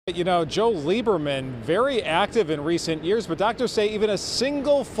You know, Joe Lieberman, very active in recent years, but doctors say even a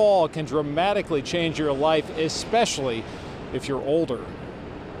single fall can dramatically change your life, especially if you're older.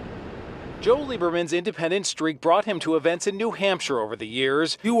 Joe Lieberman's independent streak brought him to events in New Hampshire over the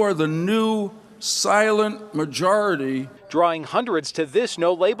years. You are the new silent majority. Drawing hundreds to this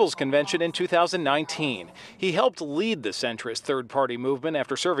No Labels convention in 2019. He helped lead the centrist third-party movement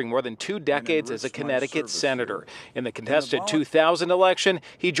after serving more than 2 decades as a Connecticut senator. In the contested 2000 election,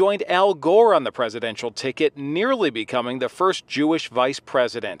 he joined Al Gore on the presidential ticket, nearly becoming the first Jewish vice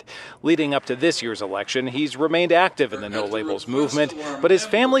president. Leading up to this year's election, he's remained active in the No Labels movement, but his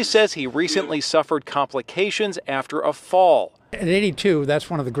family says he recently suffered complications after a fall. At 82, that's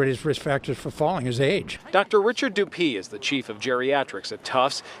one of the greatest risk factors for falling is age. Dr. Richard Dupee is the chief of geriatrics at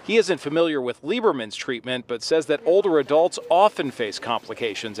Tufts. He isn't familiar with Lieberman's treatment, but says that older adults often face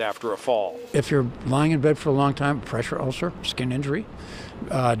complications after a fall. If you're lying in bed for a long time, pressure ulcer, skin injury,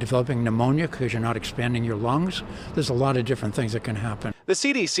 developing pneumonia because you're not expanding your lungs, there's a lot of different things that can happen. The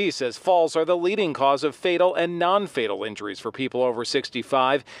CDC says falls are the leading cause of fatal and non-fatal injuries for people over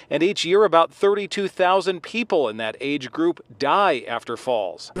 65, and each year about 32,000 people in that age group die after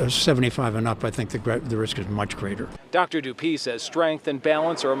falls. 75 and up, I think the risk is much greater. Dr. Dupee says strength and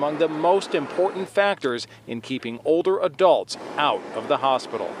balance are among the most important factors in keeping older adults out of the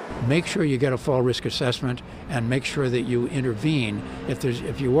hospital. Make sure you get a fall risk assessment and make sure that you intervene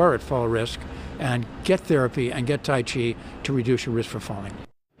if you are at fall risk, and get therapy and get Tai Chi to reduce your risk for falling.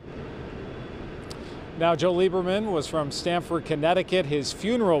 Now, Joe Lieberman was from Stamford, Connecticut. His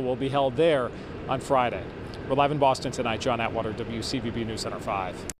funeral will be held there on Friday. We're live in Boston tonight. John Atwater, WCVB News Center 5.